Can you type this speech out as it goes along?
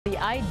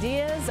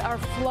Ideas are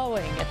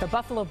flowing at the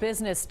Buffalo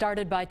business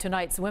started by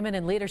tonight's Women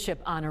in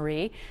Leadership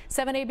honoree.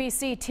 7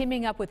 ABC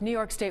teaming up with New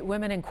York State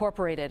Women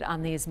Incorporated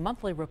on these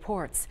monthly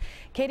reports.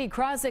 Katie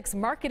Krozik's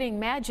marketing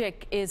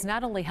magic is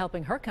not only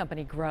helping her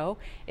company grow,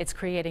 it's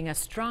creating a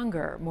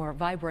stronger, more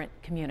vibrant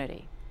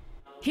community.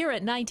 Here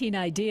at 19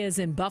 Ideas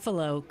in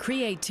Buffalo,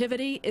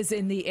 creativity is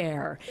in the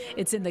air.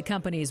 It's in the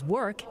company's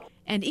work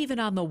and even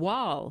on the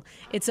wall.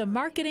 It's a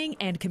marketing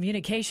and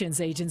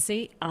communications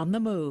agency on the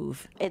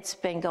move. It's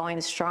been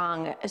going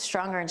stronger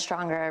and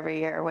stronger every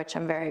year, which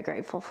I'm very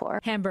grateful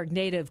for. Hamburg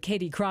native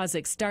Katie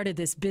Krozik started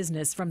this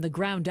business from the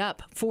ground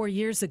up 4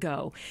 years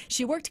ago.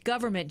 She worked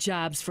government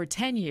jobs for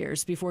 10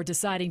 years before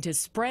deciding to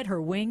spread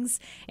her wings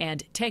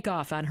and take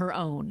off on her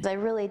own. I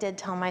really did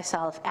tell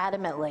myself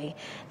adamantly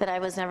that I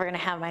was never going to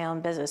have my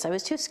own business. I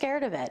was too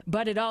scared of it.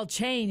 But it all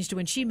changed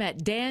when she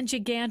met Dan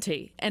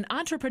Gigante, an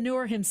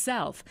entrepreneur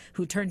himself,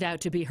 who turned out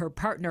to be her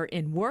partner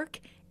in work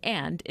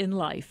and in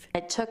life.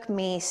 It took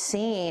me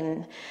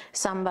seeing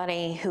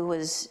somebody who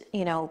was,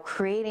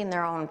 creating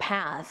their own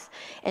path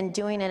and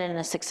doing it in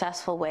a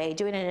successful way,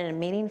 doing it in a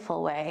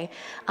meaningful way,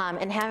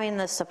 and having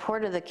the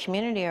support of the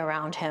community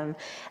around him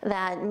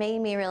that made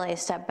me really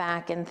step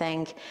back and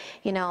think,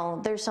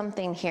 there's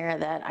something here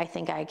that I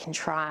think I can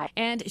try.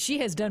 And she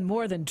has done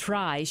more than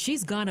try.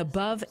 She's gone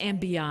above and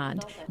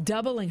beyond,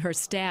 doubling her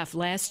staff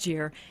last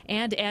year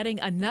and adding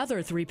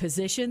another 3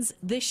 positions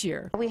this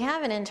year. We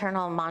have an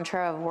internal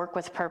mantra of work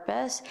with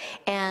purpose,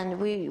 and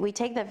we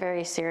take that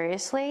very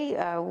seriously.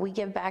 We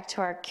give back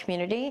to our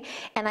community,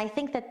 and I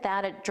think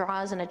that it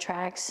draws and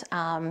attracts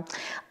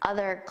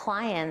other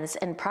clients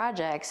and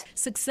projects.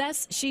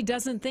 Success she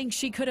doesn't think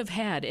she could have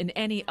had in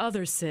any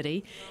other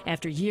city.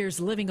 After years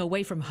living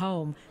away from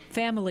home,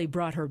 family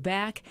brought her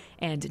back,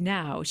 and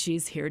now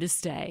she's here to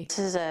stay.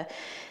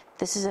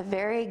 This is a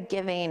very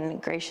giving,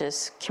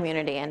 gracious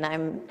community, and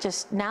I'm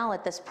just now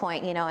at this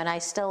point, and I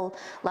still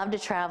love to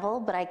travel,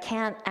 but I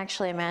can't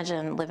actually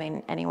imagine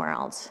living anywhere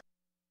else.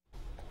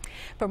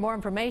 For more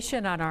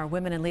information on our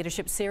Women in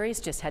Leadership series,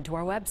 just head to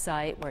our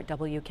website. We're at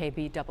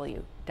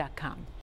WKBW.com.